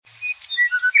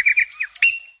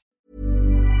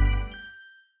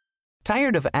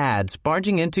Tired of ads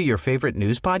barging into your favorite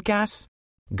news podcasts?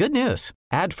 Good news.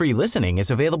 Ad-free listening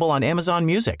is available on Amazon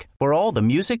Music for all the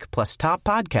music plus top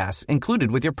podcasts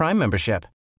included with your Prime membership.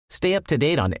 Stay up to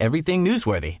date on everything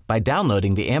newsworthy by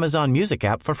downloading the Amazon Music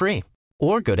app for free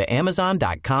or go to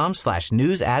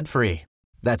amazon.com/news ad free.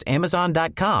 That's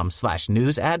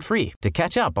amazon.com/news ad free to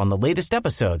catch up on the latest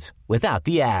episodes without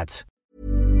the ads.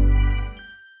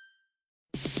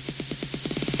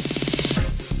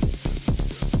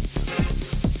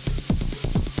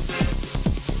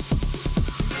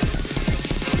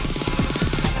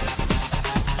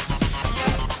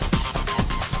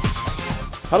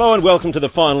 Hello and welcome to the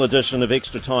final edition of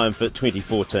Extra Time for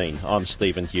 2014. I'm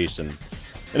Stephen Hewson.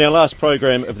 In our last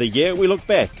program of the year, we look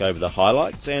back over the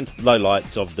highlights and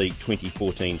lowlights of the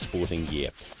 2014 sporting year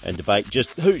and debate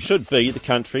just who should be the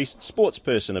country's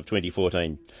sportsperson of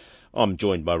 2014. I'm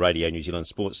joined by Radio New Zealand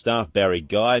sports staff Barry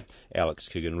Guy, Alex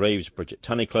Coogan-Reeves, Bridget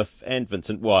Tunnicliffe and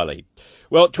Vincent Wiley.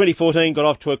 Well, 2014 got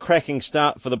off to a cracking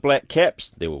start for the Black Caps.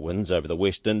 There were wins over the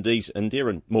West Indies, India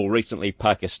and more recently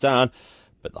Pakistan.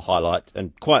 But the highlight,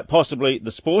 and quite possibly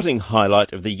the sporting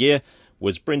highlight of the year,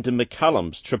 was Brendan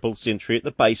McCullum's triple century at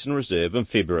the Basin Reserve in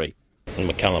February. And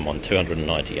McCullum on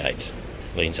 298,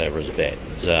 leans over his bat.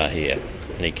 Zah here,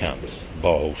 and he comes,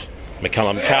 bowls.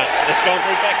 McCullum cuts, it's gone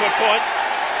through backward point.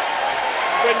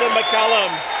 Brendan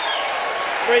McCullum,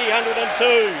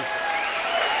 302.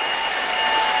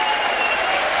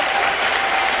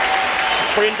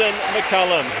 Brendan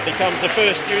McCullum becomes the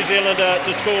first New Zealander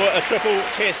to score a triple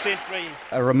Test century.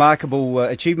 A remarkable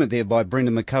achievement there by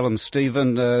Brendan McCullum,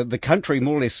 Stephen. The country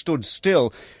more or less stood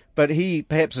still, but he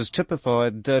perhaps has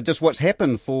typified just what's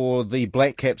happened for the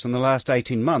Black Caps in the last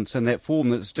 18 months and that form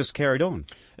that's just carried on.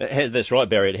 That's right,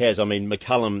 Barry, it has. I mean,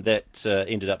 McCullum, that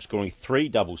ended up scoring 3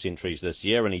 double centuries this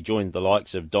year, and he joined the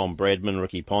likes of Don Bradman,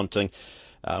 Ricky Ponting,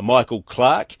 Michael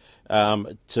Clarke,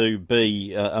 to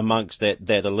be amongst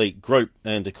that elite group.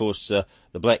 And of course the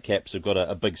Black Caps have got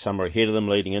a big summer ahead of them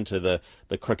leading into the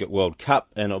Cricket World Cup,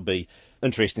 and it'll be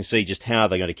interesting to see just how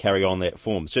they're going to carry on that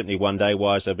form. Certainly one day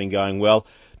wise they've been going well.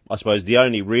 I suppose the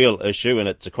only real issue, and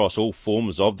it's across all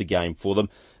forms of the game for them,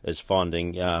 is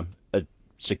finding a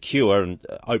secure and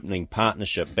opening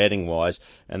partnership batting wise,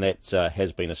 and that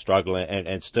has been a struggle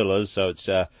and still is. So it's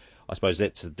I suppose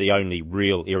that's the only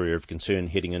real area of concern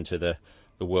heading into the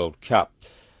World Cup.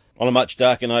 On a much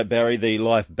darker note, Barry, the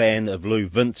life ban of Lou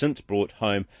Vincent brought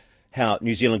home how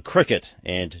New Zealand cricket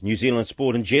and New Zealand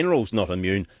sport in general is not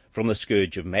immune from the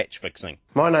scourge of match fixing.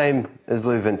 My name is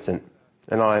Lou Vincent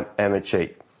and I am a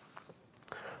cheat.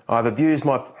 I've abused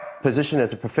my position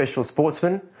as a professional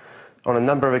sportsman on a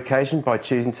number of occasions by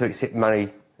choosing to accept money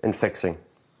in fixing.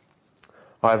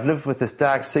 I've lived with this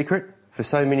dark secret for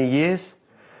so many years,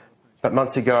 but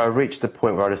months ago I reached the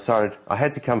point where I decided I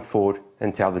had to come forward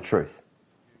and tell the truth.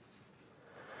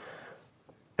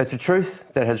 It's a truth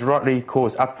that has rightly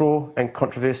caused uproar and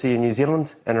controversy in New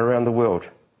Zealand and around the world.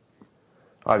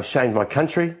 I've shamed my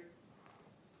country,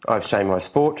 I've shamed my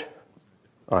sport,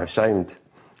 I've shamed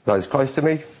those close to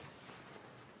me,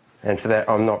 and for that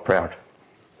I'm not proud.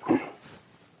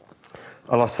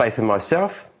 I lost faith in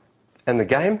myself and the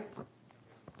game.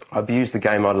 I abused the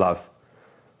game I love.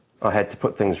 I had to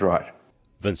put things right.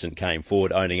 Vincent came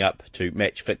forward owning up to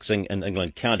match fixing in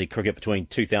England county cricket between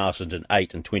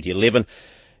 2008 and 2011.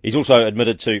 He's also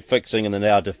admitted to fixing in the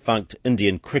now defunct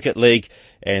Indian Cricket League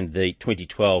and the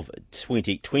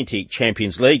 2012-2020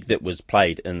 Champions League that was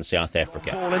played in South Africa.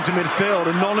 Ball into midfield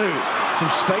and Nonu, some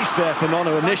space there for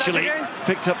Nonu initially,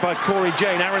 picked up by Corey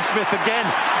Jane. Aaron Smith again.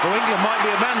 Well, England might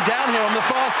be a man down here on the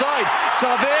far side.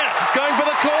 Savir going for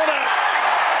the corner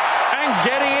and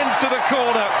getting into the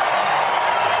corner.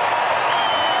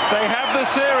 They have the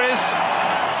series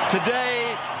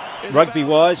today.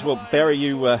 Rugby-wise, well, Barry,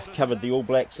 you covered the All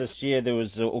Blacks this year. There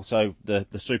was also the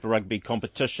Super Rugby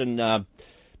competition.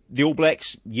 The All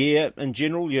Blacks year in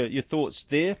general, your thoughts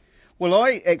there? Well,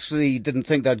 I actually didn't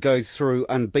think they'd go through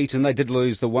unbeaten. They did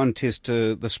lose the one test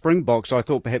to the Springboks. I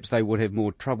thought perhaps they would have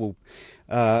more trouble.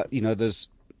 There's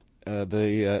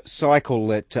the cycle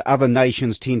that other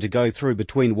nations tend to go through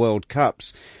between World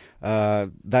Cups.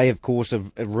 They, of course,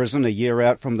 have risen a year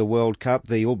out from the World Cup.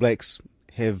 The All Blacks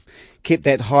have kept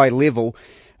that high level.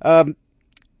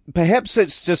 Perhaps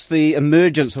it's just the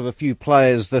emergence of a few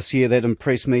players this year that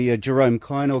impressed me. Jerome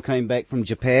Kaino came back from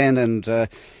Japan and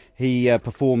he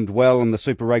performed well in the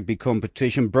Super Rugby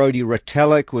competition. Brodie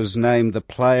Retallick was named the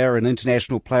player and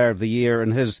International Player of the Year,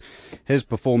 and his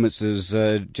performance is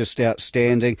just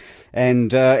outstanding.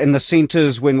 And in the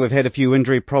centres, when we've had a few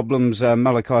injury problems,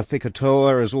 Malakai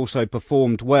Fekitoa has also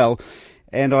performed well.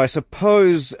 And I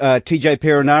suppose TJ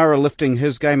Perenara lifting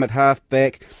his game at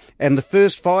half-back. And the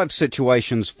first five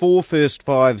situations, 4 first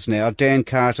fives now, Dan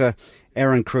Carter,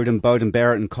 Aaron Cruden, Beauden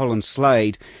Barrett and Colin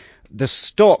Slade. The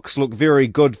stocks look very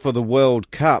good for the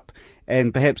World Cup,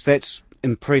 and perhaps that's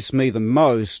impressed me the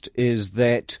most, is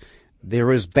that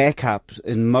there is backup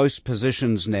in most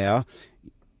positions now.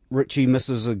 Richie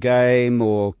misses a game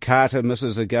or Carter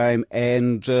misses a game,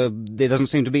 and there doesn't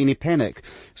seem to be any panic.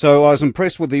 So I was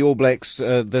impressed with the All Blacks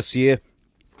this year.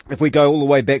 If we go all the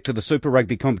way back to the Super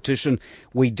Rugby competition,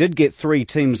 we did get 3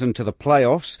 teams into the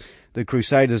playoffs, the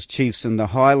Crusaders, Chiefs and the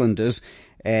Highlanders.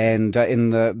 And in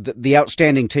the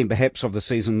outstanding team perhaps of the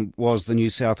season was the New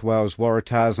South Wales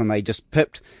Waratahs, and they just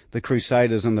pipped the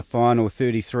Crusaders in the final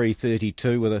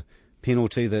 33-32 with a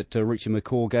penalty that Richie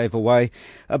McCaw gave away.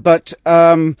 But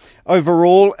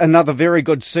overall, another very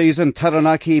good season.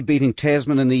 Taranaki beating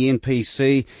Tasman in the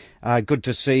NPC. Good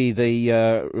to see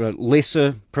the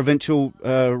lesser provincial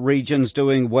regions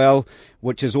doing well,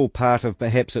 which is all part of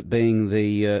perhaps it being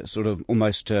the sort of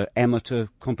almost amateur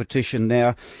competition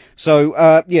now. So,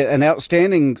 an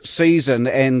outstanding season,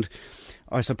 and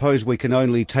I suppose we can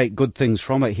only take good things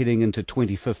from it heading into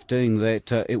 2015,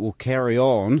 that it will carry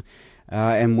on.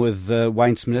 And with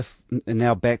Wayne Smith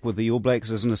now back with the All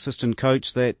Blacks as an assistant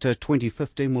coach, that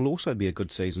 2015 will also be a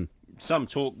good season. Some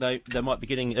talk they might be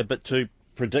getting a bit too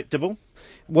predictable.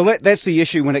 Well, that's the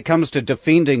issue when it comes to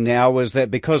defending now, is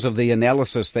that because of the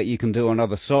analysis that you can do on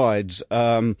other sides,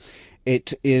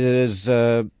 it is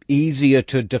easier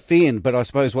to defend. But I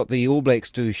suppose what the All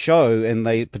Blacks do show, and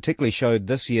they particularly showed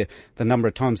this year the number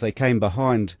of times they came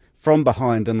from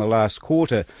behind in the last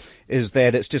quarter, is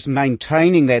that it's just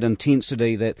maintaining that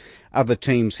intensity that other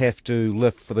teams have to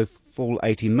lift for the full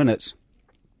 80 minutes,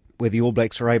 where the All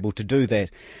Blacks are able to do that.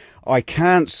 I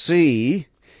can't see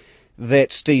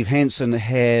that Steve Hansen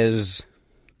has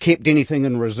kept anything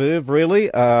in reserve,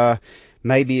 really.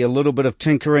 Maybe a little bit of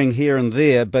tinkering here and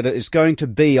there, but it's going to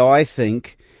be, I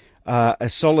think, a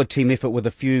solid team effort with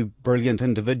a few brilliant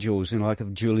individuals,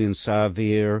 like Julian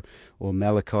Savir or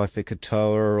Malachi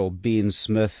Fekitoa or Ben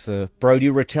Smith, Brodie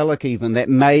Retallick even. That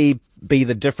may be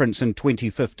the difference in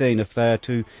 2015 if they are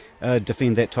to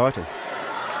defend that title.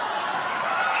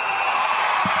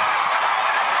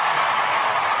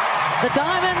 The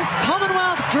Diamonds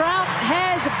Commonwealth drought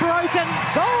has broken.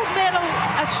 Gold medal,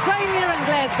 Australia and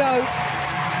Glasgow.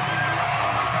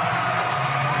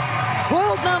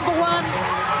 World number 1,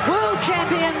 world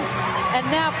champions, and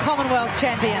now Commonwealth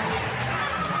champions.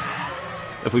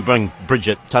 If we bring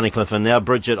Bridget Tunnicliffe in now,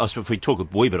 Bridget, if we talk a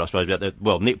wee bit, I suppose, about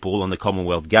netball and the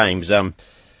Commonwealth Games,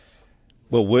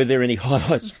 were there any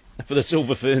highlights for the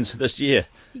Silver Ferns this year?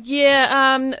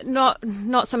 Yeah,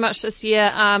 not so much this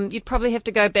year. You'd probably have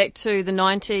to go back to the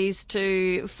 90s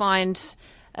to find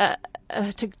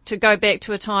to go back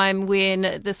to a time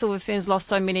when the Silver Ferns lost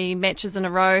so many matches in a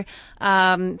row.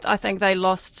 I think they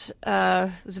lost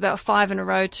it was about 5 in a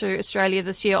row to Australia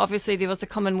this year. Obviously, there was the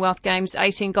Commonwealth Games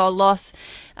 18-goal loss.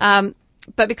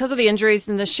 But because of the injuries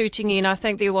and the shooting in, I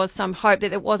think there was some hope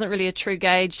that it wasn't really a true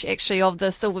gauge, actually, of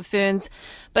the Silver Ferns.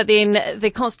 But then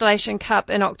the Constellation Cup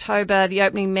in October, the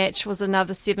opening match was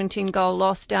another 17-goal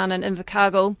loss down in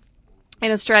Invercargill.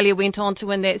 And Australia went on to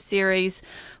win that series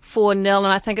 4-0. And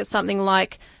I think it's something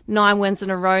like 9 wins in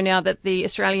a row now that the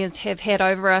Australians have had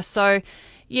over us. So,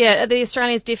 yeah, the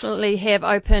Australians definitely have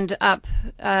opened up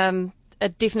a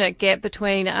definite gap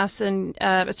between us and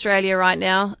Australia right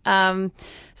now.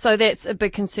 So that's a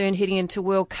big concern heading into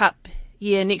World Cup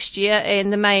year next year.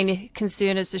 And the main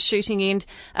concern is the shooting end.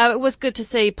 It was good to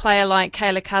see a player like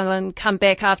Kayla Cullen come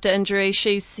back after injury.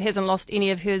 She hasn't lost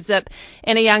any of her zip.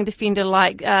 And a young defender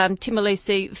like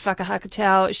Timolisi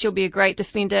Whakahakatau. She'll be a great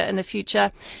defender in the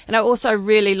future. And I also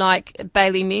really like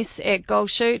Bailey Mess at goal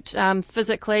shoot.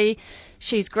 Physically,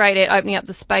 she's great at opening up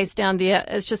the space down there.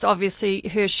 It's just obviously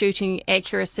her shooting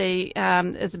accuracy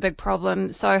is a big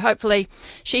problem. So hopefully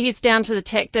she heads down to the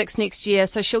tactics next year.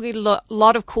 So she'll get a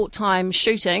lot of court time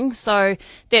shooting. So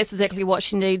that's exactly what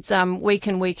she needs, week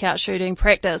in, week out shooting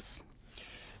practice.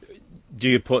 Do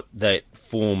you put that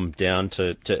form down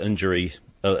to injury?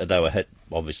 They were hit,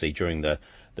 obviously, during the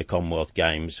Commonwealth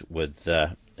Games with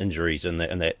injuries in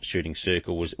that shooting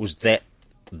circle. Was that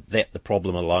the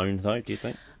problem alone, though, do you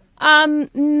think?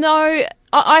 No,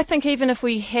 I think even if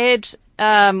we had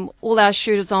all our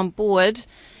shooters on board,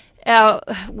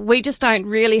 we just don't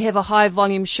really have a high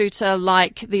volume shooter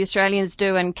like the Australians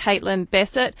do and Caitlin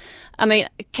Bassett. I mean,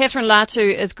 Catherine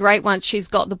Latu is great once she's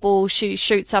got the ball. She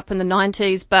shoots up in the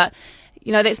 90s, but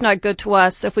that's no good to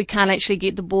us if we can't actually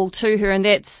get the ball to her, and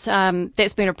that's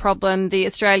been a problem. The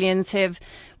Australians have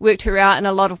worked her out in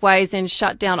a lot of ways and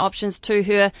shut down options to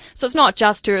her. So it's not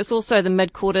just her, it's also the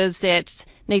mid-quarters that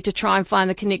need to try and find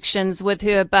the connections with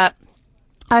her. But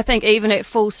I think even at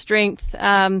full strength,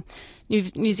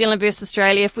 New Zealand versus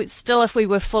Australia, if we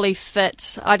were fully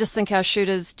fit, I just think our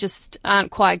shooters just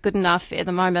aren't quite good enough at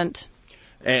the moment.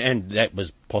 And that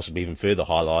was possibly even further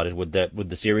highlighted with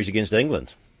the series against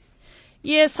England.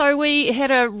 Yeah, so we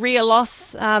had a rear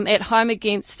loss at home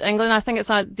against England. I think it's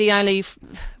the only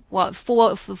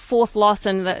fourth loss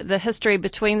in the history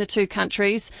between the two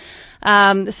countries.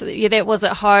 That was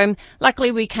at home.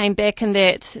 Luckily, we came back in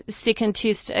that second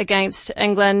test against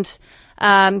England.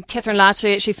 Catherine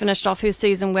Latu actually finished off her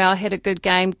season well, had a good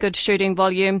game, good shooting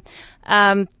volume.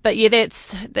 But yeah,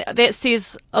 that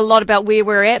says a lot about where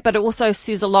we're at, but it also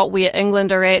says a lot where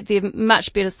England are at. They're a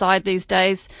much better side these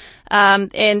days.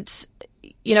 And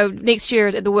next year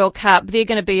at the World Cup, they're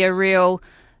going to be a real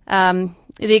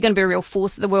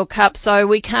force at the World Cup. So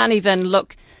we can't even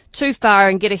look too far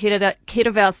and get ahead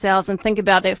of ourselves and think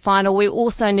about that final. We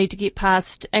also need to get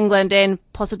past England and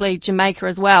possibly Jamaica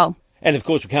as well. And of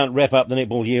course, we can't wrap up the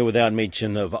netball year without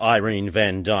mention of Irene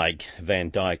van Dijk.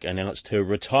 Van Dijk announced her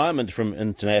retirement from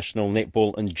international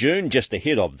netball in June, just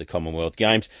ahead of the Commonwealth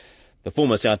Games. The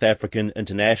former South African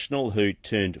international, who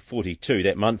turned 42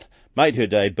 that month, made her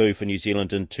debut for New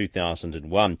Zealand in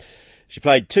 2001. She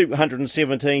played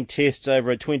 217 tests over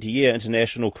a 20-year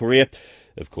international career.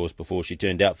 Of course, before she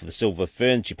turned out for the Silver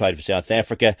Ferns, she played for South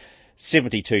Africa,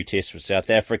 72 tests for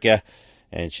South Africa.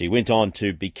 And she went on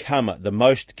to become the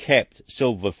most capped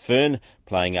Silver Fern,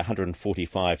 playing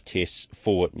 145 tests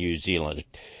for New Zealand.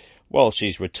 While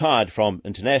she's retired from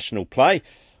international play,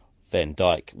 Van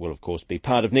Dijk will, of course, be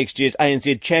part of next year's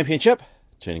ANZ Championship,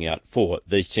 turning out for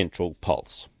the Central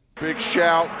Pulse. Big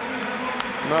shout.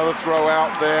 Another throw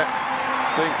out there.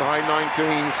 I think the high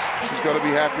 19s. She's got to be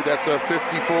happy. That's her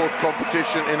 54th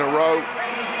competition in a row.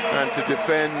 And to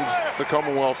defend the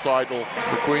Commonwealth title,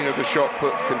 the Queen of the Shot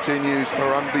Put continues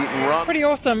her unbeaten run. Pretty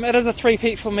awesome. It is a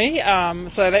three-peat for me,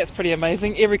 so that's pretty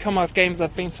amazing. Every Commonwealth Games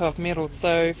I've been to, I've medalled.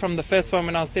 So from the first one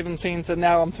when I was 17 to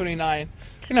now I'm 29.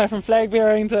 From flag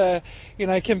bearing to,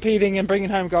 competing and bringing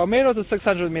home gold medal to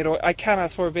 600 medal, I can't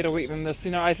ask for a better week than this.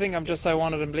 I think I'm just so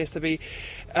honoured and blessed to be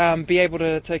able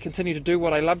to continue to do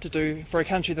what I love to do for a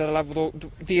country that I love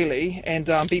dearly and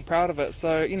be proud of it.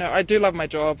 So, I do love my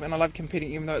job and I love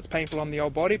competing even though it's painful on the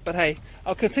old body. But hey,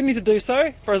 I'll continue to do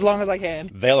so for as long as I can.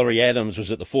 Valerie Adams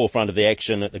was at the forefront of the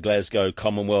action at the Glasgow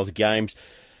Commonwealth Games.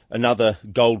 Another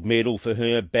gold medal for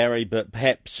her, Barry, but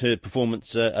perhaps her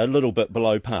performance a little bit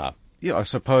below par. Yeah, I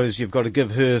suppose you've got to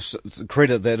give her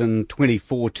credit that in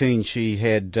 2014 she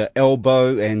had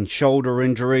elbow and shoulder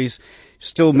injuries,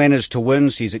 still managed to win.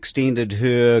 She's extended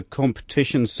her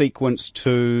competition sequence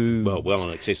to... Well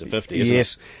in excess of 50, isn't it?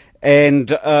 Yes, and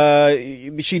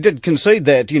she did concede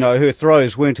that, her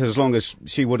throws weren't as long as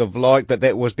she would have liked, but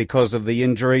that was because of the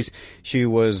injuries. She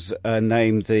was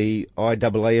named the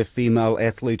IAAF Female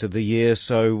Athlete of the Year,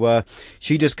 so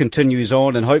she just continues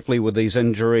on, and hopefully with these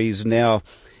injuries now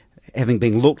having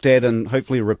been looked at and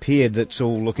hopefully repaired, it's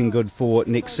all looking good for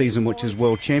next season, which is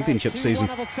World Championship season.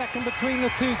 Another second between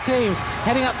the two teams,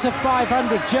 heading up to 500.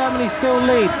 Germany still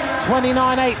lead,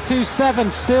 29.827.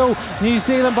 Still New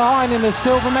Zealand behind in the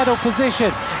silver medal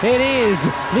position. It is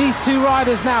these two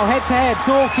riders now head to head.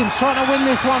 Dawkins trying to win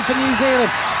this one for New Zealand.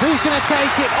 Who's going to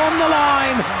take it on the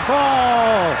line?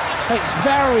 Oh, it's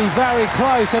very, very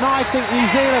close, and I think New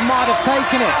Zealand might have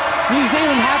taken it. New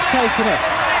Zealand have taken it.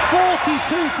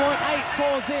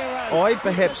 42.840. I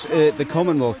perhaps at the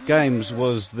Commonwealth Games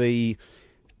was the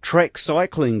track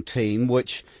cycling team,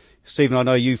 which, Stephen, I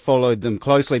know you followed them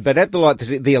closely, but at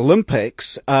the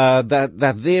Olympics, they're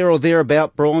there or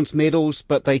thereabout bronze medals,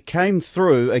 but they came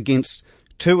through against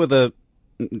two of the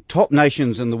top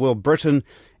nations in the world, Britain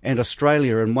and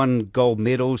Australia, and won gold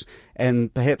medals,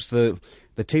 and perhaps the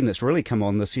team that's really come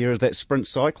on this year is that sprint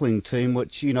cycling team,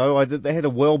 which, they had a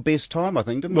world best time, I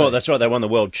think, didn't they? Well, that's right. They won the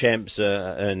world champs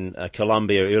in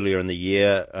Colombia earlier in the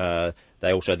year.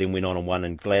 They also then went on and won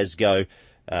in Glasgow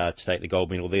to take the gold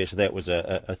medal there. So that was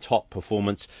a top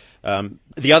performance.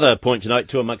 The other point to note,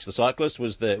 too, amongst the cyclists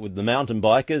was with the mountain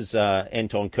bikers,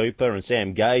 Anton Cooper and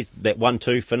Sam Gaze, that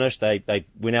 1-2 finish. They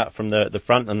went out from the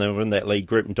front and they were in that lead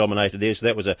group and dominated there. So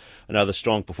that was another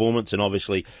strong performance, and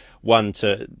obviously one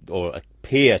a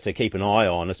pair to keep an eye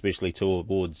on, especially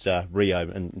towards Rio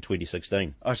in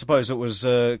 2016. I suppose it was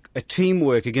a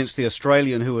teamwork against the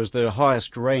Australian, who was the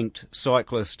highest ranked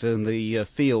cyclist in the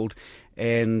field,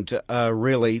 and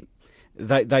really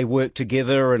they worked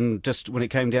together, and just when it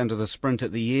came down to the sprint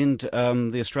at the end,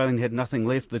 the Australian had nothing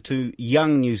left. The two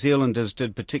young New Zealanders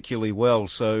did particularly well,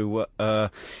 so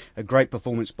a great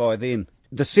performance by them.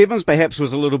 The Sevens perhaps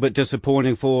was a little bit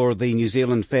disappointing for the New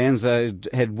Zealand fans. They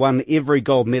had won every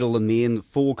gold medal in the end,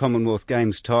 4 Commonwealth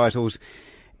Games titles.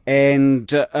 And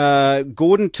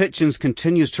Gordon Tietjens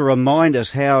continues to remind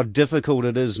us how difficult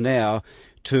it is now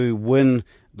to win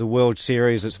the World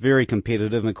Series. It's very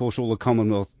competitive, and of course all the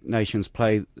Commonwealth nations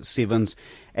play sevens,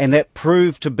 and that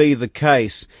proved to be the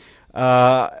case.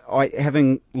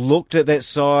 Having looked at that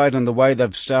side and the way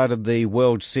they've started the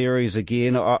World Series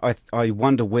again, I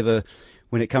wonder whether,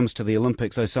 when it comes to the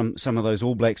Olympics, some of those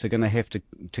All Blacks are going to have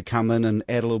to come in and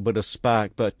add a little bit of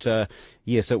spark. But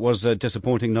yes, it was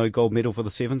disappointing, no gold medal for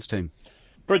the sevens team.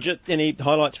 Bridget, any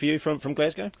highlights for you from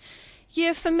Glasgow?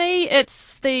 Yeah, for me,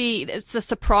 it's the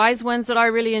surprise wins that I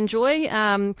really enjoy.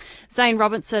 Zane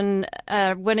Robinson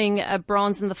winning a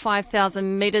bronze in the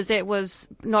 5,000 metres, that was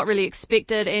not really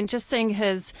expected, and just seeing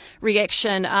his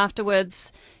reaction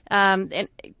afterwards, and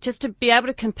just to be able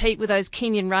to compete with those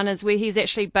Kenyan runners where he's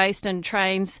actually based and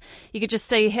trains, you could just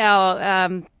see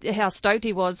how stoked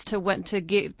he was to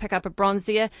pick up a bronze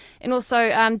there. And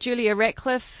also Julia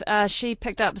Ratcliffe, she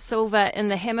picked up silver in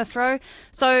the hammer throw.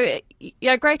 So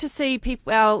yeah, great to see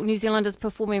our New Zealanders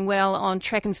performing well on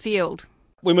track and field.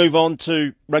 We move on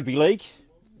to rugby league.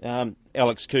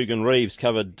 Alex Coogan-Reeves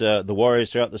covered the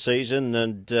Warriors throughout the season,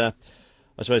 and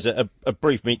I suppose a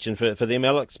brief mention for them,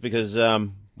 Alex, because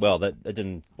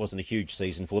that wasn't a huge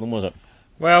season for them, was it?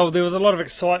 Well, there was a lot of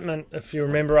excitement, if you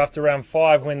remember, after round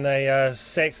 5 when they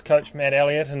sacked coach Matt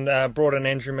Elliott and brought in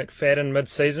Andrew McFadden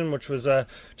mid-season, which was to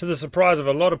the surprise of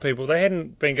a lot of people. They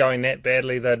hadn't been going that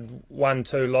badly. They'd won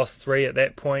 2, lost 3 at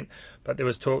that point, but there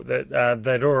was talk that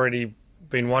they'd already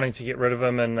been wanting to get rid of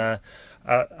him, and a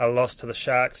loss to the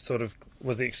Sharks sort of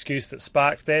was the excuse that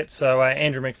sparked that. So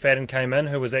Andrew McFadden came in,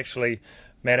 who was actually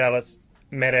Matt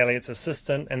Elliott's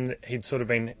assistant, and he'd sort of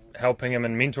been helping him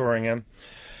and mentoring him.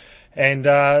 And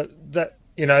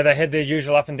they had their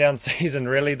usual up and down season.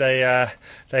 Really,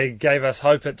 they gave us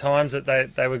hope at times that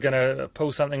they were going to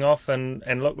pull something off and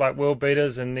look like world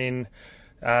beaters, and then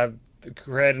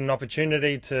created an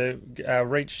opportunity to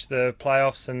reach the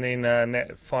playoffs, and then in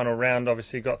that final round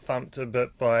obviously got thumped a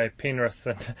bit by Penrith,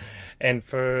 and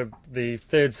for the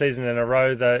 3rd season in a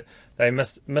row they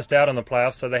missed out on the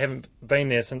playoffs, so they haven't been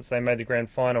there since they made the grand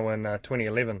final in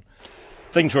 2011.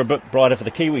 Things were a bit brighter for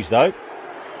the Kiwis though.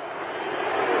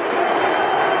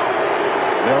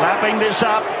 They're lapping this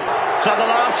up, so the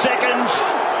last seconds,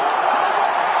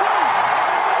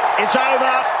 it's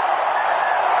over.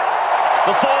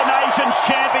 The Four Nations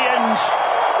champions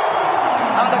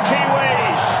are the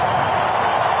Kiwis.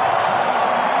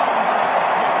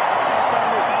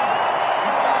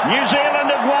 New Zealand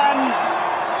have won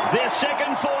their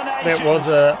second Four Nations. That was,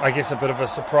 I guess, a bit of a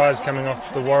surprise coming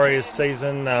off the Warriors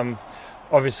season.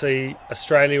 Obviously,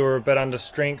 Australia were a bit under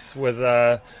strength with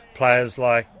players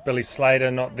like Billy Slater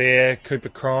not there, Cooper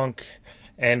Cronk,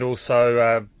 and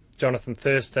also Jonathan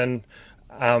Thurston,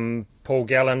 Paul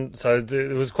Gallen. So there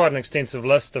was quite an extensive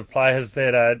list of players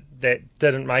that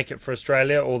didn't make it for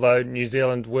Australia, although New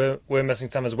Zealand were missing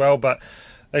some as well. But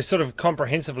they sort of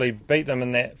comprehensively beat them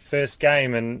in that first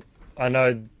game, and I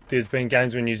know there's been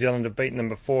games when New Zealand have beaten them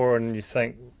before and you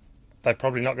think they're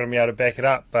probably not going to be able to back it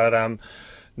up. But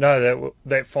no,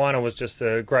 that final was just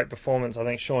a great performance. I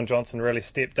think Sean Johnson really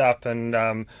stepped up,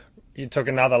 and he took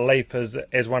another leap as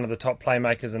one of the top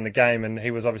playmakers in the game, and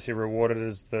he was obviously rewarded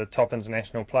as the top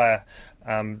international player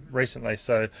recently.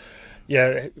 So,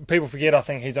 yeah, people forget, I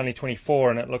think he's only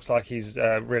 24, and it looks like he's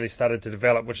really started to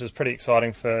develop, which is pretty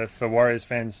exciting for Warriors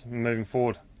fans moving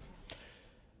forward.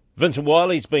 Vincent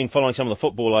Wiley's been following some of the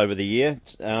football over the year.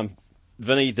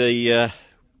 Vinny, the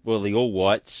All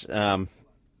Whites,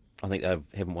 I think they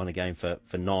haven't won a game for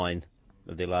 9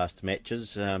 of their last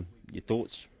matches. Your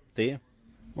thoughts there?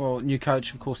 Well, new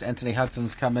coach, of course, Anthony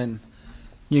Hudson's come in.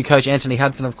 New coach Anthony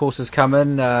Hudson, of course, has come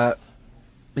in.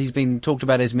 He's been talked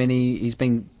about as many. He's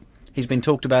been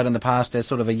talked about in the past as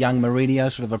sort of a young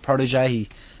Mourinho, sort of a protege. He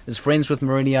is friends with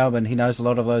Mourinho, and he knows a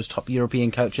lot of those top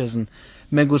European coaches and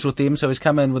mingles with them. So he's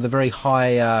come in with a very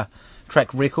high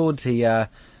track record. He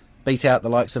beat out the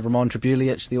likes of Ramon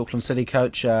Trebulic, the Auckland City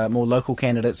coach, more local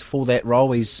candidates for that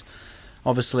role. He's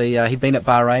obviously he'd been at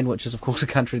Bahrain, which is of course a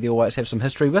country the All Whites have some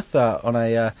history with on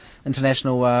a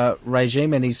international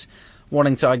regime, and he's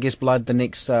wanting to, I guess, blood the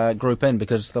next group in,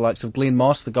 because the likes of Glenn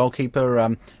Moss, the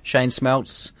goalkeeper, Shane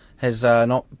Smeltz has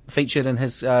not featured in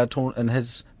his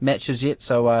matches yet,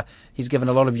 so he's given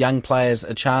a lot of young players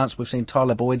a chance. We've seen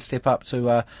Tyler Boyd step up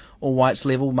to All Whites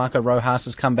level. Marco Rojas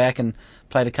has come back and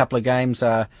played a couple of games.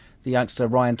 The youngster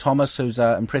Ryan Thomas, who's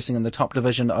impressing in the top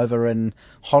division over in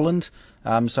Holland.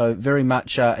 So very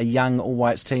much a young All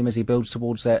Whites team as he builds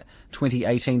towards that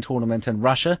 2018 tournament in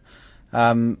Russia.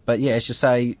 But yeah, as you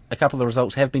say, a couple of the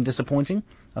results have been disappointing.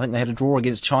 I think they had a draw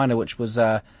against China, which was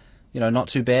not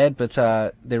too bad, but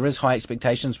there is high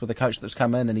expectations with the coach that's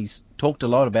come in, and he's talked a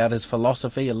lot about his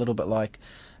philosophy, a little bit like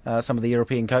some of the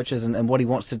European coaches, and what he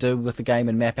wants to do with the game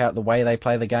and map out the way they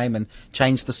play the game and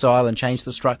change the style and change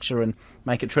the structure and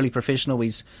make it truly professional.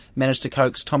 He's managed to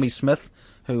coax Tommy Smith,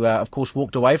 who of course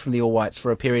walked away from the All Whites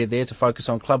for a period there to focus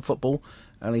on club football,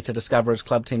 only to discover his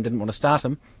club team didn't want to start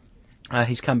him.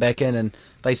 He's come back in and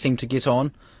they seem to get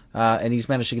on, and he's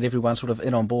managed to get everyone sort of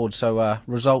in on board. So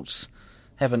results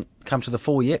haven't come to the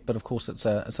fore yet, but of course it's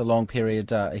a long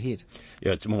period ahead.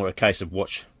 Yeah, it's more a case of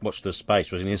watch the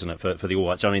space, isn't it, for the All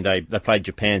Whites? I mean, they played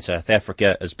Japan, South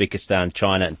Africa, Uzbekistan,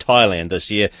 China and Thailand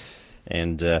this year,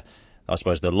 and I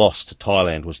suppose the loss to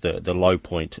Thailand was the low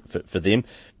point for them.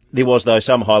 There was, though,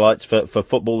 some highlights for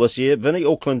football this year. Vinny,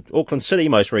 Auckland City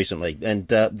most recently, and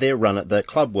their run at the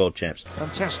Club World Champs.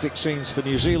 Fantastic scenes for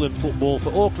New Zealand football,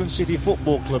 for Auckland City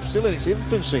Football Club, still in its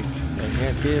infancy. And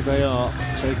yet here they are,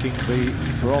 taking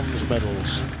the bronze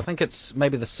medals. I think it's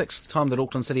maybe the 6th time that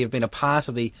Auckland City have been a part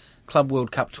of the Club World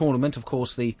Cup tournament. Of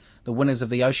course, the winners of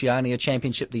the Oceania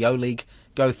Championship, the O-League,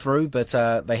 go through, but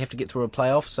they have to get through a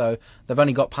playoff, so they've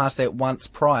only got past that once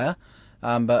prior.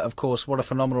 But, of course, what a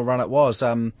phenomenal run it was,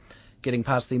 getting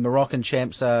past the Moroccan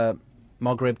champs,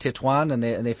 Maghreb Tetouan,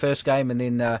 in their first game, and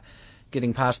then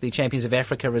getting past the champions of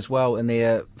Africa as well in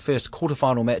their first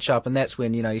quarterfinal match-up, and that's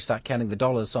when, you start counting the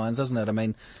dollar signs, isn't it? I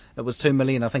mean, it was $2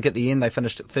 million. I think at the end they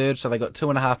finished at third, so they got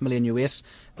 $2.5 million US.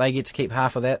 They get to keep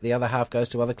half of that. The other half goes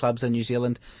to other clubs in New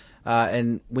Zealand.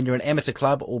 And when you're an amateur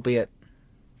club, albeit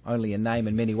only in name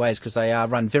in many ways, because they are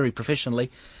run very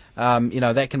professionally,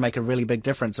 that can make a really big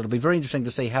difference. It'll be very interesting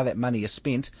to see how that money is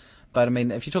spent. But, I mean,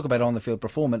 if you talk about on-the-field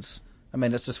performance, I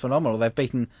mean, it's just phenomenal. They've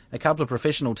beaten a couple of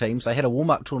professional teams. They had a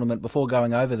warm-up tournament before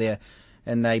going over there,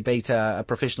 and they beat a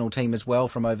professional team as well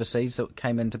from overseas that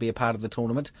came in to be a part of the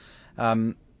tournament.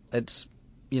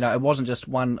 It wasn't just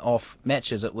one-off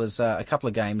matches. It was a couple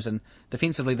of games, and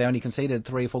defensively they only conceded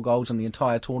 3 or 4 goals in the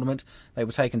entire tournament. They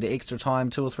were taken to extra time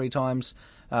 2 or 3 times.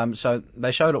 So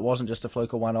they showed it wasn't just a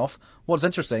fluke or one-off. What's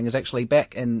interesting is actually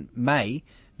back in May,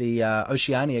 the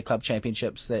Oceania Club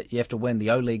Championships that you have to win, the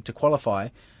O-League, to qualify,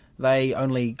 they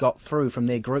only got through from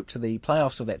their group to the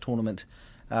playoffs of that tournament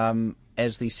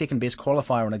as the second-best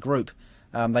qualifier in a group.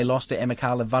 They lost to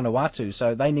Amicala Vanuatu,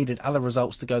 so they needed other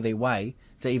results to go their way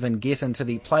to even get into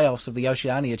the playoffs of the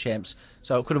Oceania Champs.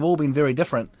 So it could have all been very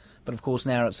different, but of course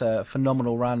now it's a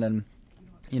phenomenal run, and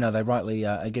they rightly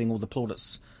are getting all the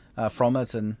plaudits from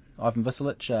it. And Ivan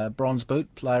Visilic, bronze boot,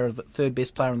 third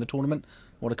best player in the tournament.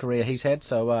 What a career he's had.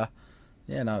 So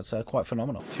it's quite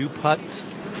phenomenal. 2 putts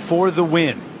for the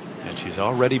win, and she's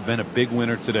already been a big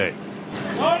winner today.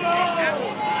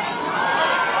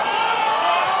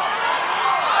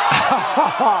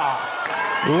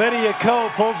 Lydia Ko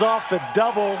pulls off the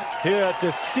double here at the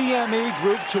CME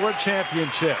Group Tour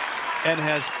Championship and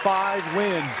has 5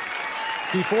 wins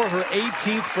before her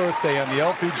 18th birthday on the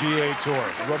LPGA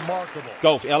Tour. Remarkable.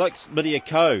 Golf, Alex, Lydia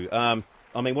Ko.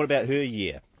 What about her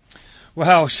year?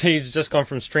 Well, she's just gone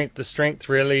from strength to strength,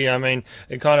 really. I mean,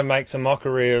 it kind of makes a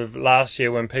mockery of last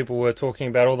year when people were talking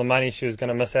about all the money she was going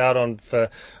to miss out on for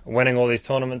winning all these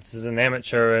tournaments as an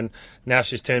amateur, and now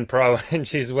she's turned pro and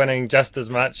she's winning just as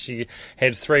much. She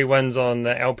had 3 wins on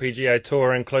the LPGA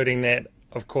Tour, including that,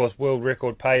 of course, world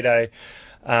record payday,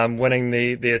 winning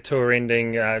their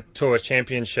tour-ending Tour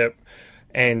Championship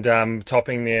and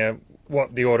topping the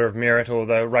Order of Merit, or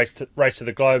the race to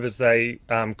the globe, as they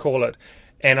call it.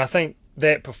 And I think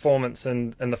that performance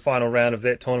in the final round of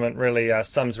that tournament really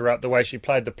sums her up. The way she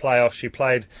played the playoffs, she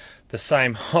played the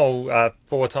same hole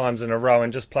 4 times in a row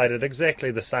and just played it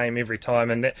exactly the same every time.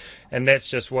 And that's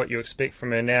just what you expect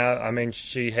from her now. I mean,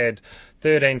 she had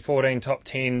 13, 14 top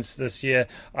 10s this year.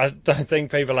 I don't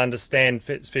think people understand,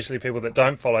 especially people that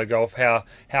don't follow golf, how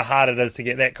hard it is to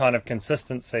get that kind of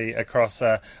consistency across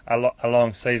a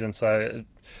long season. So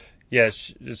yeah,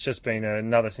 it's just been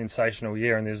another sensational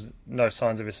year, and there's no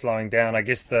signs of her slowing down. I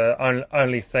guess the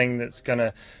only thing that's going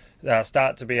to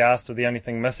start to be asked, or the only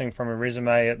thing missing from her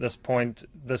resume at this point,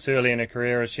 this early in her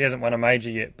career, is she hasn't won a major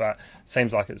yet, but it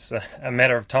seems like it's a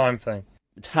matter of time thing.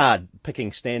 It's hard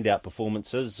picking standout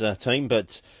performances, team,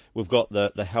 but we've got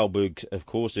the Halberg, of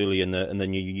course, early in the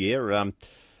new year.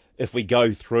 If we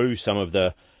go through some of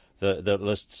the the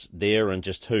lists there and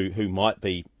just who might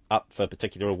be up for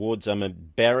particular awards.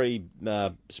 Barry,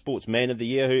 Sportsman of the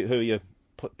Year, who are you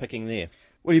picking there?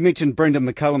 Well, you mentioned Brendan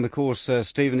McCullum, of course.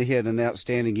 Stephen, he had an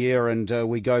outstanding year, and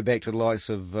we go back to the likes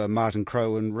of Martin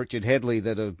Crowe and Richard Hadley,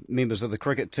 that are members of the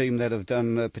cricket team that have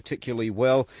done particularly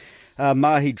well.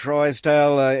 Mahi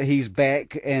Drysdale, he's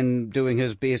back and doing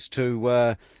his best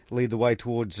to lead the way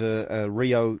towards a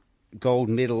Rio gold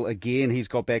medal again. He's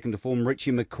got back into form.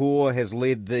 Richie McCaw has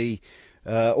led the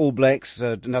All Blacks,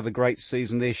 another great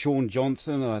season there. Sean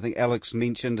Johnson, I think Alex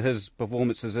mentioned his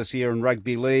performances this year in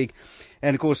rugby league.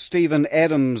 And, of course, Stephen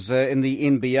Adams in the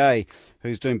NBA,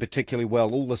 who's doing particularly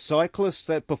well. All the cyclists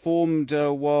that performed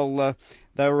while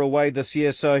they were away this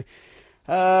year. So,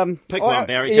 pick one,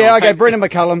 Barry. Yeah, okay, Brendan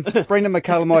McCullum. Brendan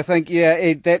McCullum, I think,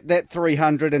 that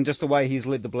 300 and just the way he's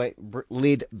led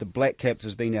the Black Caps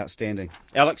has been outstanding.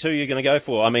 Alex, who are you going to go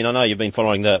for? I mean, I know you've been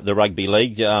following the rugby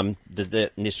league. Does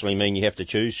that necessarily mean you have to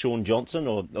choose Sean Johnson,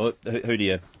 or who do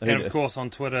you? And of course, on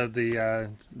Twitter,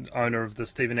 the owner of the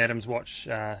Stephen Adams Watch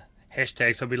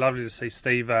hashtag, so it'd be lovely to see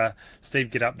Steve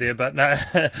get up there. But no,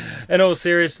 in all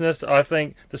seriousness, I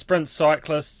think the sprint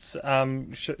cyclists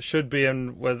should be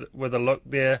in with a look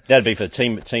there. That'd be for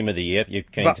team of the year. You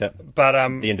can't, but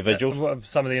the individuals,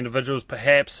 some of the individuals,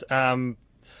 perhaps.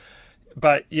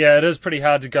 But yeah, it is pretty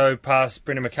hard to go past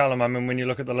Brendan McCullum. I mean, when you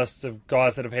look at the list of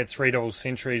guys that have had 3 double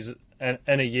centuries in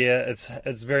a year,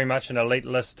 it's very much an elite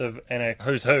list and a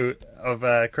who's who of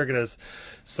cricketers.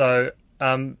 So.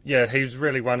 He's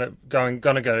really going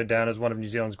to go down as one of New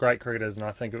Zealand's great cricketers, and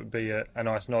I think it would be a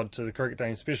nice nod to the cricket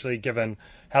team, especially given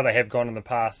how they have gone in the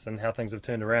past and how things have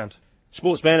turned around.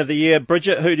 Sportsman of the Year,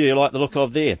 Bridget, who do you like the look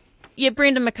of there? Yeah,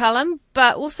 Brendan McCullum,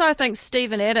 but also I think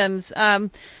Stephen Adams. I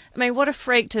mean, what a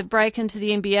freak to break into the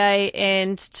NBA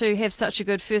and to have such a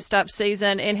good first up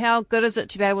season, and how good is it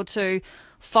to be able to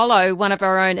follow one of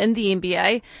our own in the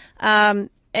NBA.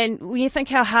 And when you think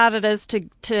how hard it is to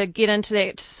get into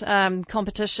that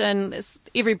competition, it's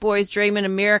every boy's dream in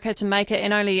America to make it,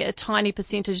 and only a tiny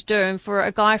percentage do. And for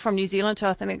a guy from New Zealand,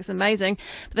 I think it's amazing.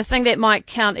 But the thing that might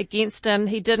count against him,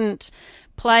 he didn't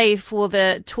play for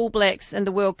the Tall Blacks in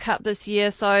the World Cup this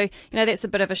year, so that's a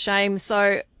bit of a shame.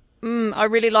 So I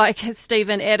really like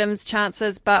Stephen Adams'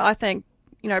 chances, but I think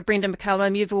Brendan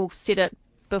McCullum, you've all said it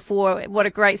before, what a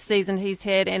great season he's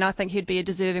had, and I think he'd be a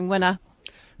deserving winner.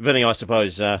 Vinny, I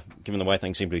suppose, given the way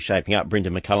things seem to be shaping up,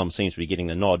 Brendan McCullum seems to be getting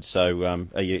the nod. So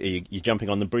are you jumping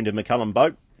on the Brendan McCullum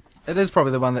boat? It is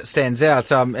probably the one that stands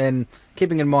out. And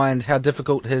keeping in mind how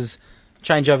difficult his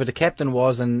change over to captain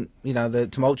was, and the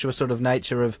tumultuous sort of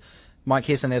nature of Mike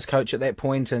Hesson as coach at that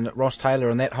point, and Ross Taylor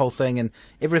and that whole thing, and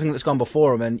everything that's gone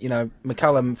before him. And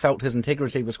McCullum felt his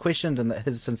integrity was questioned and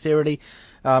his sincerity.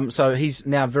 So he's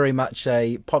now very much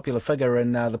a popular figure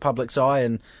in the public's eye,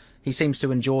 and he seems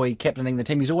to enjoy captaining the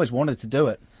team. He's always wanted to do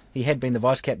it. He had been the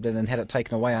vice captain and had it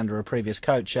taken away under a previous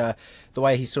coach. The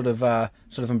way he sort of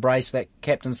embraced that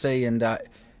captaincy, and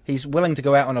he's willing to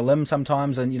go out on a limb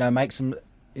sometimes and make some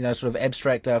sort of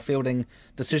abstract fielding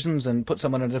decisions and put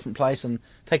someone in a different place and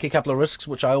take a couple of risks,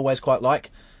 which I always quite like.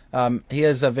 He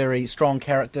is a very strong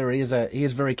character. He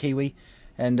is very Kiwi,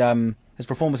 and his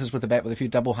performances with the bat with a few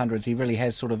double hundreds, he really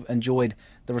has sort of enjoyed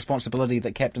the responsibility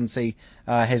that captaincy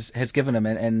has given him,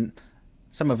 and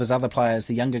some of his other players,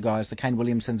 the younger guys, the Kane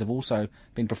Williamsons, have also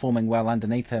been performing well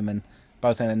underneath him, and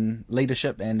both in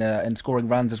leadership and in scoring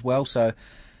runs as well. So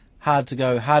hard to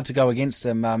go against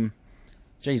him.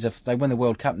 If they win the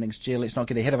World Cup next year, let's not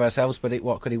get ahead of ourselves. But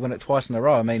could he win it twice in a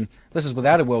row? I mean, this is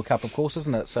without a World Cup, of course,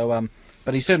 isn't it? So,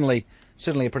 but he's certainly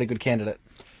a pretty good candidate.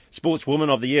 Sportswoman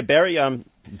of the Year, Barry,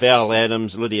 Val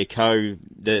Adams, Lydia Ko,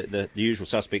 the usual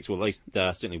suspects, well, at least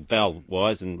certainly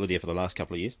Val-wise, and Lydia for the last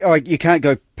couple of years. Oh, you can't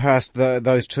go past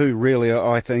those two, really.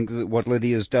 I think that what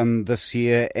Lydia's done this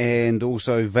year, and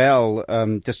also Val,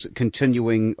 just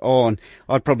continuing on.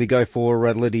 I'd probably go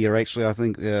for Lydia, actually. I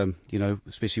think,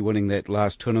 especially winning that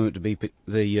last tournament to be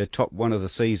the top one of the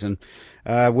season,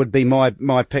 would be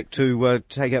my pick to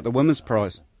take out the women's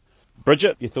prize.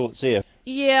 Bridget, your thoughts there?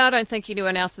 Yeah, I don't think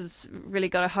anyone else has really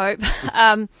got a hope.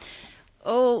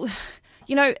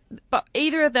 But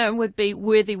either of them would be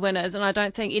worthy winners, and I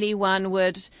don't think anyone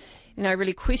would,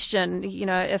 really question,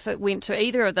 if it went to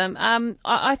either of them.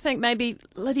 I think maybe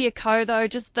Lydia Ko, though,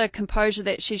 just the composure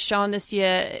that she's shown this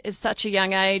year is such a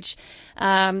young age.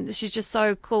 She's just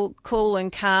so cool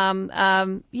and calm.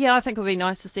 I think it would be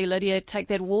nice to see Lydia take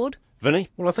that award. Vinny?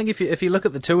 Well, I think if you look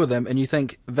at the two of them and you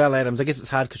think Val Adams, I guess it's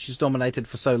hard because she's dominated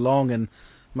for so long and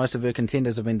most of her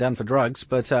contenders have been done for drugs,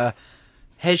 but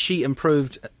has she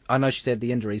improved? I know she's had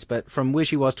the injuries, but from where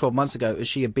she was 12 months ago, is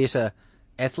she a better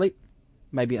athlete?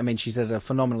 Maybe, she's at a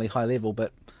phenomenally high level,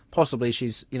 but possibly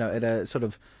she's at a sort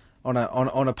of on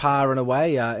a par in a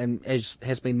way. And as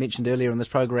has been mentioned earlier in this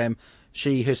program,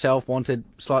 she herself wanted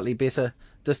slightly better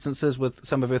distances with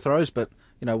some of her throws, but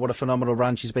what a phenomenal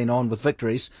run she's been on with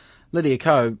victories. Lydia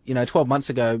Ko, 12 months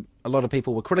ago, a lot of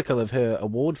people were critical of her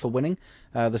award for winning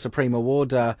the Supreme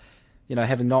Award.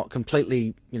 Having not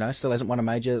completely, still hasn't won a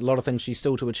major. A lot of things she's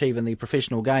still to achieve in the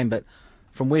professional game, but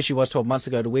from where she was 12 months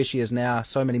ago to where she is now,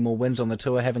 so many more wins on the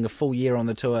tour, having a full year on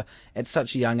the tour at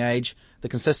such a young age, the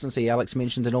consistency Alex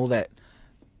mentioned and all that,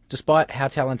 despite how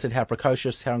talented, how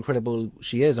precocious, how incredible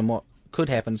she is and what could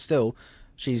happen still,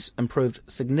 she's improved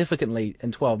significantly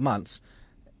in 12 months.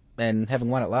 And having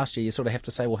won it last year, you sort of have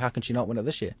to say, well, how can she not win it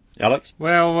this year? Alex?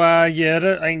 Well, I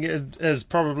think it is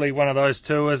probably one of those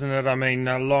two, isn't it? I mean,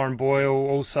 Lauren Boyle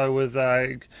also with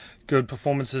good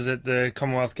performances at the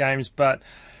Commonwealth Games, but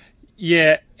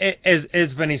yeah,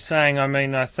 as Vinny's saying, I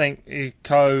mean, I think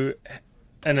Ko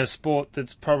in a sport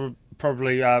that's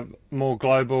probably more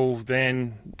global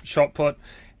than shot put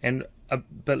and a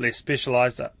bit less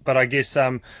specialised, but I guess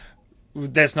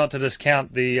that's not to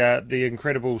discount the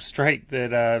incredible streak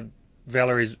that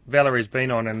Valerie's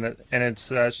been on,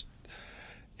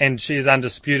 and she is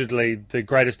undisputedly the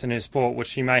greatest in her sport, which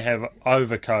she may have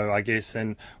over Ko, I guess.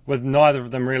 And with neither of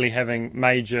them really having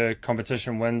major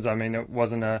competition wins, I mean, it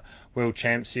wasn't a World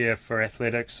Champs year for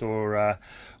athletics or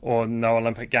no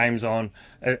Olympic Games on.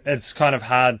 It's kind of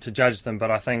hard to judge them, but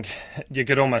I think you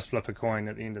could almost flip a coin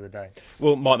at the end of the day.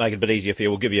 Well, it might make it a bit easier for you.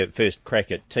 We'll give you a first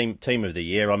crack at team of the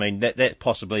year. I mean, that's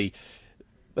possibly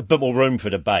a bit more room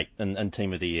for debate in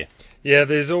team of the year. Yeah,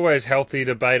 there's always healthy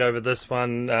debate over this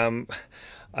one.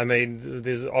 I mean,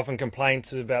 there's often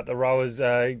complaints about the rowers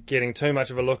getting too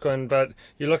much of a look on, but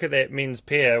you look at that men's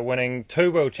pair winning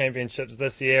 2 World Championships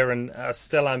this year and are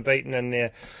still unbeaten in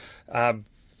their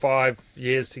 5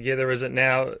 years together, is it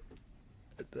now?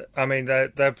 I mean,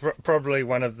 they're probably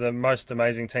one of the most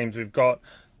amazing teams we've got.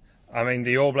 I mean,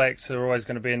 the All Blacks are always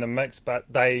going to be in the mix, but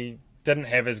they didn't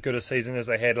have as good a season as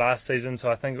they had last season,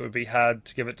 so I think it would be hard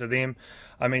to give it to them.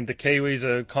 I mean, the Kiwis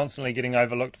are constantly getting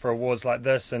overlooked for awards like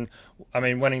this, and I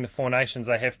mean, winning the Four Nations,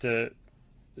 they have to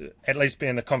at least be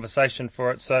in the conversation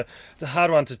for it. So it's a hard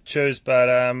one to choose, but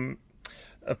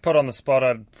put on the spot,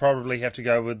 I'd probably have to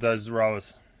go with those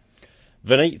rowers.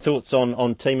 Vinny, thoughts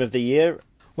on team of the year?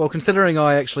 Well, considering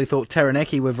I actually thought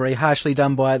Taranaki were very harshly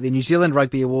done by the New Zealand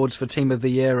Rugby Awards for Team of the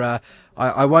Year,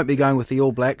 I won't be going with the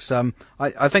All Blacks.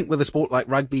 I think with a sport like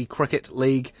rugby, cricket,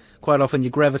 league, quite often you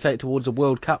gravitate towards a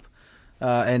World Cup,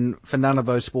 and for none of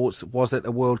those sports was it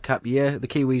a World Cup year. The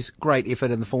Kiwis, great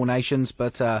effort in the Four Nations,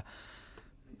 but I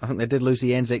think they did lose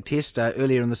the Anzac Test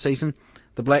earlier in the season.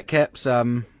 The Black Caps,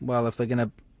 well, if they're going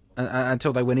to,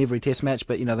 until they win every Test match,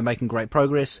 but they're making great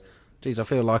progress. Geez, I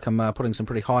feel like I'm putting some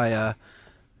pretty high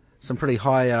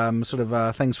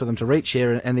things for them to reach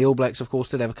here, and the All Blacks, of course,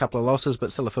 did have a couple of losses,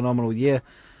 but still a phenomenal year.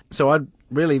 So I'd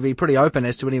really be pretty open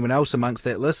as to anyone else amongst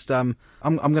that list. I'm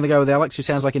going to go with Alex, who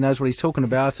sounds like he knows what he's talking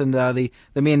about, and the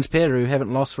men's pair who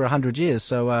haven't lost for 100 years.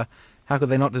 So how could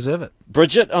they not deserve it?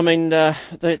 Bridget, I mean,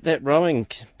 that rowing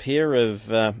pair of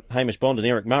Hamish Bond and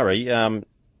Eric Murray,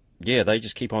 yeah, they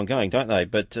just keep on going, don't they?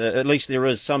 But at least there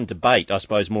is some debate, I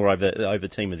suppose, more over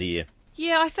team of the year.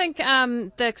 Yeah, I think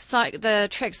the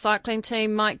track cycling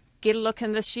team might get a look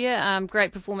in this year.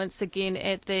 Great performance again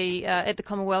at the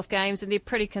Commonwealth Games, and they're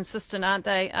pretty consistent, aren't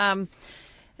they?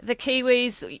 The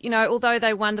Kiwis, although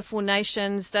they won the Four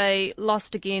Nations, they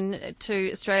lost again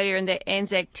to Australia in that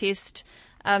Anzac Test.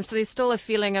 So there's still a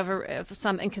feeling of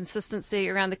some inconsistency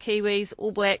around the Kiwis.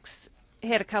 All Blacks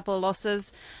had a couple of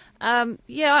losses.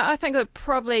 I think it would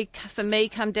probably, for me,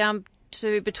 come down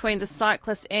to between the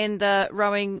cyclist and the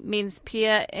rowing men's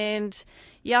pair, and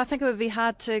I think it would be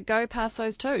hard to go past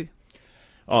those two.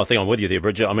 Oh, I think I'm with you there,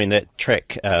 Bridget. I mean, that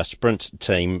track sprint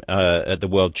team at the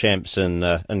World Champs in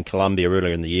Colombia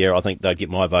earlier in the year, I think they'd get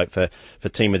my vote for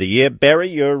team of the year. Barry,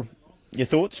 your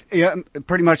thoughts? Yeah,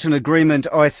 pretty much in agreement.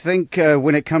 I think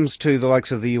when it comes to the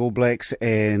likes of the All Blacks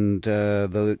and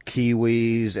the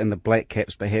Kiwis and the Black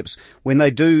Caps, perhaps, when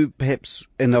they do, perhaps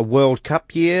in a World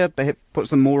Cup year, perhaps puts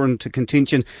them more into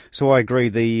contention. So I agree,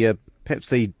 perhaps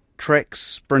the track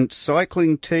sprint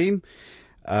cycling team.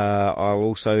 I'll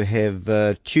also have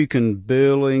Tukin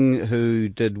Burling, who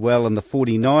did well in the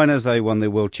 49ers. They won their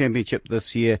World Championship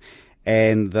this year.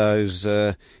 And those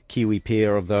Kiwi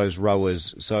pair of those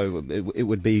rowers. So it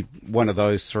would be one of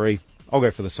those three. I'll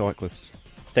go for the cyclists.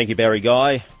 Thank you, Barry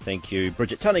Guy. Thank you,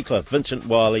 Bridget Tunnicliffe, Vincent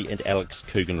Wiley and Alex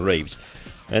Coogan-Reeves.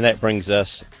 And that brings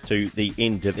us to the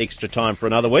end of Extra Time for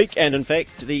another week, and in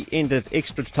fact the end of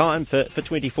Extra Time for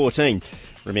 2014.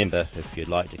 Remember, if you'd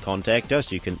like to contact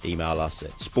us, you can email us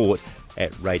at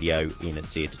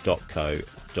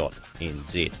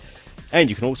sport@radionz.co.nz. And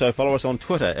you can also follow us on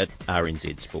Twitter at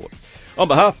RNZ Sport. On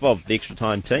behalf of the Extra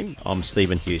Time team, I'm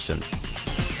Stephen Hewson.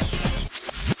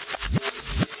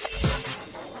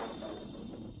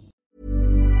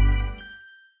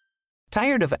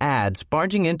 Tired of ads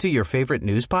barging into your favorite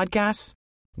news podcasts?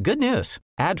 Good news.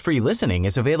 Ad-free listening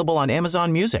is available on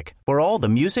Amazon Music for all the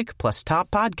music plus top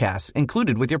podcasts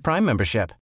included with your Prime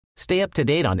membership. Stay up to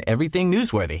date on everything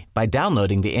newsworthy by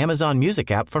downloading the Amazon Music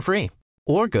app for free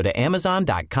or go to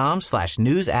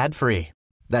amazon.com/news ad free.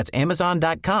 That's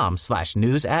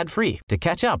amazon.com/news ad free to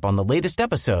catch up on the latest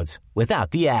episodes without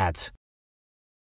the ads.